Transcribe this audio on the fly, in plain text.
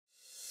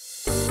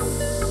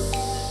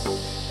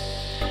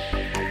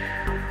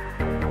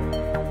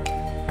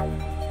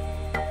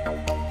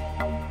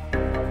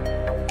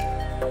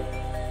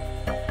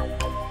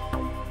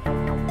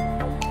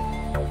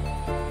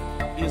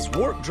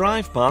warp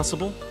drive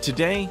possible?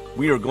 Today,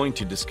 we are going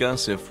to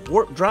discuss if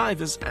warp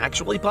drive is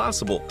actually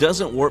possible.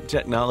 Doesn't warp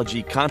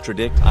technology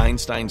contradict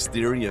Einstein's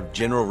theory of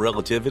general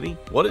relativity?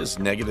 What is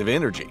negative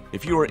energy?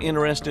 If you are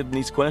interested in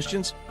these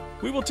questions,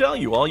 we will tell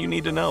you all you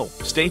need to know.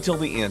 Stay till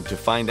the end to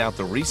find out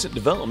the recent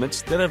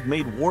developments that have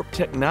made warp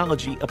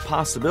technology a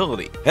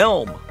possibility.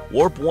 Helm,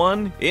 Warp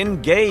 1,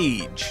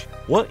 engage!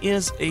 What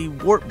is a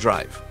warp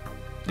drive?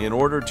 In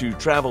order to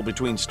travel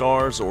between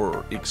stars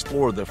or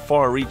explore the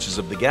far reaches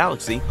of the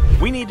galaxy,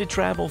 we need to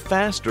travel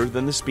faster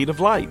than the speed of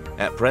light.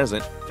 At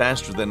present,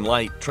 faster than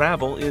light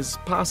travel is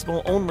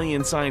possible only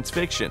in science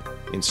fiction.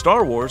 In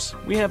Star Wars,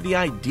 we have the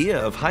idea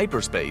of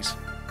hyperspace.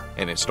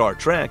 And in Star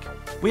Trek,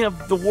 we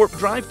have the warp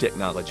drive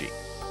technology.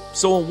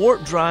 So a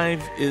warp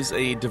drive is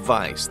a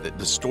device that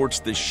distorts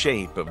the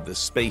shape of the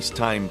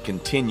space-time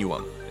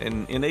continuum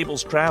and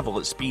enables travel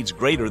at speeds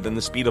greater than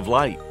the speed of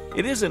light.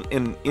 It isn't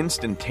an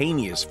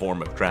instantaneous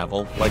form of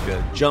travel like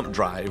a jump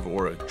drive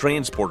or a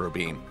transporter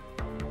beam.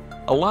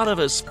 A lot of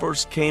us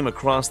first came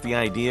across the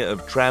idea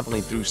of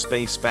traveling through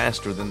space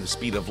faster than the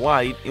speed of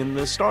light in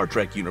the Star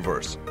Trek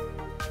universe.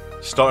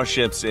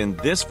 Starships in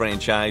this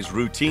franchise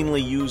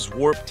routinely use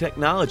warp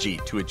technology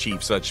to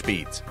achieve such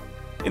speeds.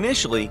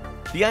 Initially,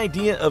 the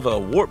idea of a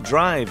warp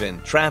drive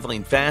and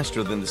traveling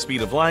faster than the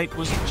speed of light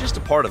was just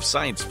a part of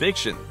science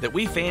fiction that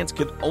we fans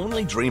could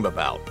only dream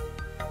about.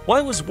 Why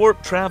was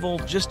warp travel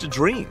just a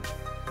dream?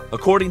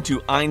 According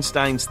to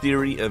Einstein's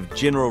theory of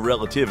general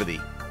relativity,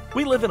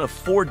 we live in a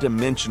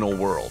four-dimensional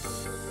world.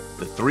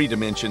 The three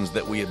dimensions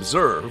that we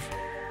observe,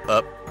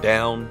 up,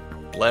 down,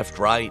 left,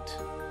 right,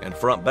 and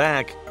front,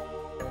 back,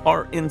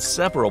 are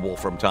inseparable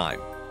from time,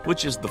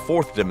 which is the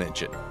fourth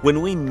dimension.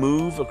 When we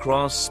move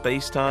across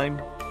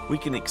space-time, we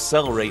can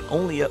accelerate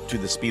only up to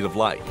the speed of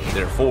light.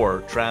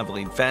 Therefore,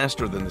 traveling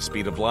faster than the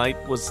speed of light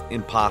was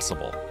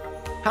impossible.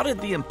 How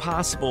did the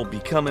impossible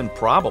become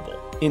improbable?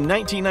 In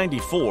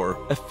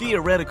 1994, a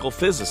theoretical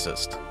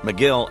physicist,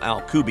 Miguel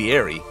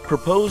Alcubierre,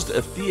 proposed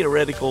a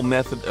theoretical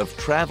method of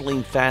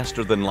traveling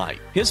faster than light.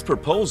 His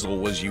proposal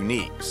was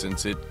unique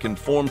since it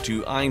conformed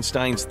to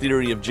Einstein's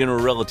theory of general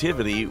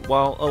relativity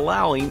while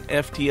allowing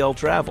FTL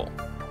travel.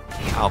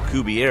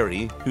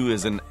 Alcubierre, who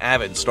is an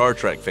avid Star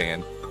Trek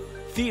fan,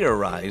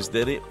 theorized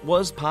that it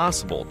was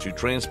possible to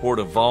transport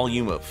a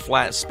volume of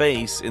flat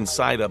space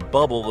inside a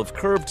bubble of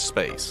curved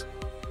space.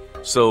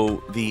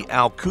 So, the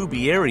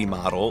Alcubierre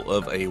model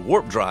of a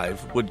warp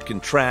drive would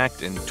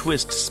contract and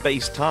twist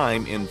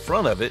space-time in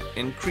front of it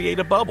and create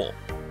a bubble.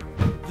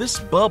 This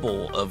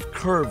bubble of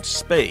curved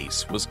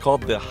space was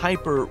called the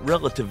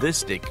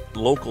hyper-relativistic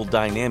local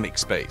dynamic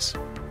space.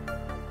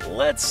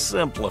 Let's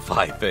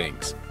simplify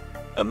things.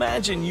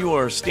 Imagine you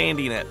are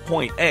standing at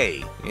point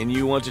A and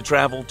you want to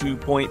travel to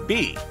point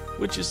B,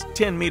 which is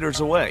 10 meters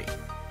away.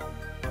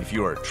 If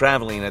you are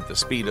traveling at the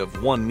speed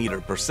of 1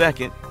 meter per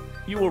second,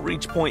 you will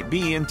reach point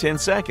B in 10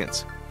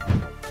 seconds.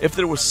 If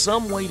there was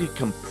some way to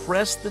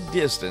compress the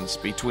distance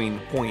between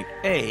point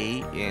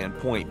A and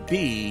point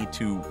B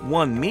to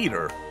 1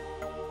 meter,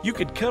 you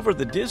could cover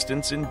the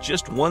distance in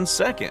just 1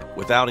 second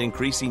without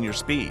increasing your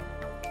speed.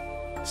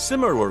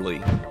 Similarly,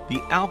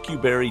 the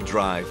Alcubierre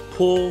drive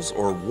pulls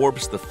or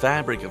warps the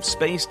fabric of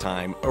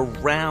space-time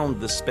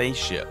around the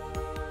spaceship,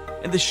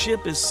 and the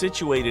ship is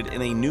situated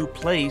in a new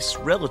place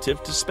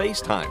relative to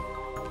space-time.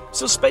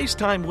 So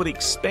space-time would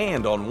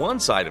expand on one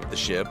side of the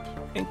ship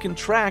and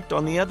contract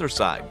on the other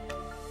side.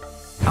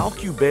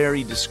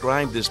 Alcubierre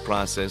described this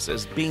process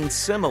as being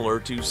similar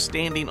to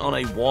standing on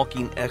a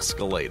walking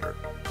escalator.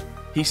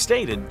 He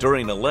stated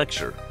during a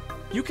lecture,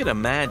 "You can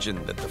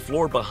imagine that the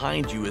floor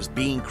behind you is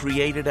being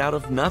created out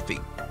of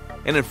nothing,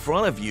 and in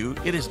front of you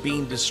it is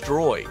being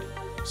destroyed,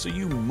 so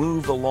you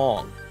move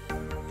along."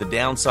 The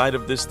downside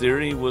of this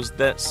theory was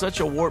that such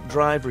a warp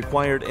drive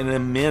required an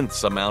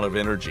immense amount of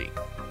energy.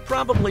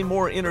 Probably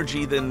more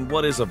energy than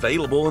what is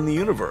available in the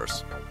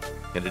universe.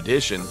 In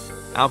addition,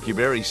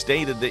 Alcubierre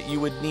stated that you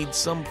would need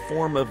some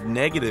form of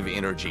negative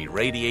energy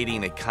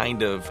radiating a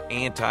kind of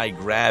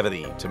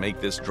anti-gravity to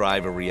make this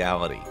drive a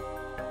reality.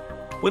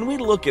 When we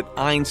look at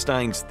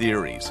Einstein's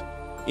theories,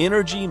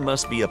 energy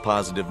must be a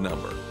positive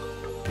number.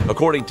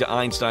 According to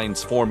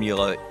Einstein's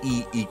formula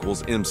E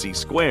equals mc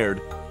squared,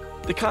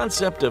 the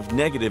concept of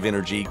negative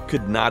energy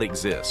could not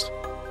exist.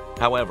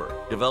 However,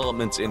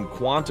 developments in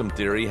quantum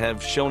theory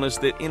have shown us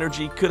that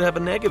energy could have a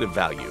negative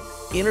value.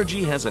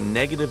 Energy has a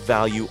negative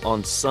value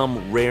on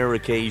some rare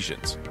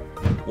occasions.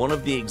 One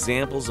of the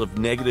examples of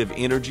negative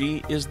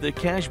energy is the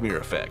Kashmir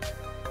effect.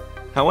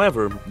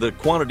 However, the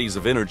quantities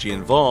of energy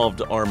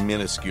involved are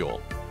minuscule.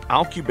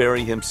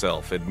 Alcubierre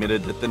himself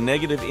admitted that the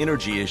negative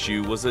energy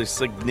issue was a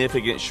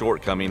significant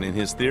shortcoming in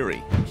his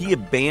theory. He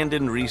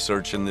abandoned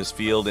research in this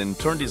field and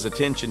turned his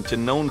attention to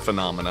known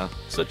phenomena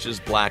such as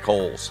black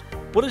holes.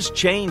 What has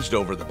changed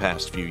over the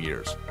past few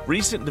years?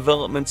 Recent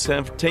developments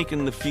have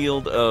taken the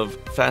field of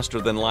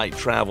faster-than-light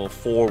travel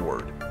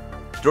forward.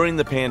 During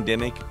the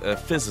pandemic, a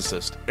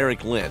physicist,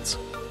 Eric Lentz,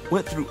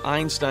 went through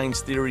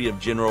Einstein's theory of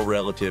general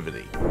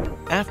relativity.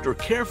 After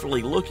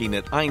carefully looking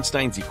at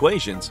Einstein's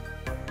equations,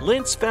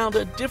 Lentz found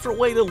a different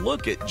way to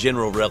look at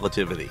general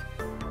relativity.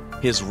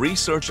 His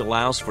research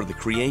allows for the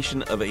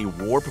creation of a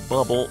warp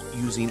bubble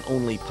using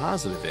only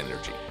positive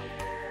energy.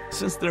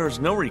 Since there is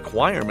no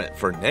requirement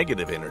for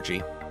negative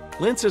energy,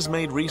 Lenz has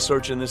made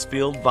research in this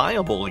field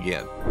viable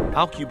again.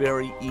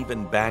 Alcubierre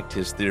even backed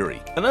his theory.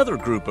 Another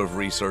group of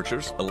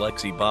researchers,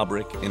 Alexei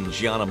Bobrik and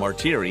Gianna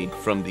Martiri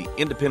from the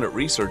independent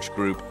research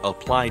group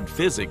Applied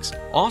Physics,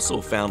 also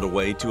found a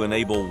way to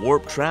enable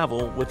warp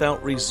travel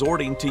without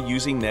resorting to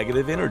using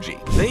negative energy.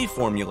 They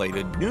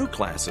formulated new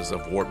classes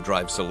of warp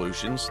drive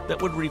solutions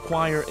that would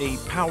require a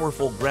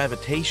powerful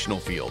gravitational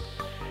field.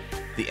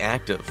 The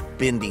act of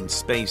bending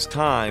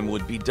space-time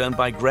would be done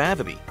by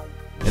gravity,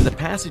 and the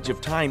passage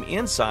of time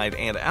inside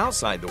and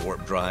outside the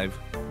warp drive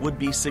would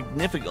be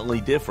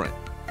significantly different.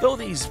 Though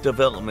these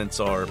developments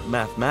are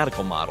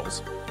mathematical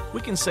models,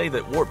 we can say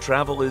that warp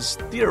travel is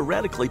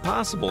theoretically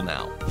possible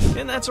now.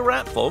 And that's a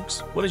wrap, folks.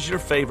 What is your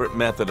favorite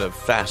method of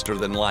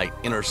faster-than-light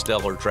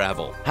interstellar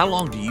travel? How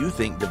long do you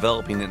think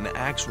developing an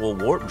actual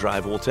warp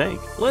drive will take?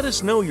 Let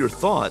us know your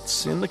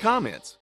thoughts in the comments.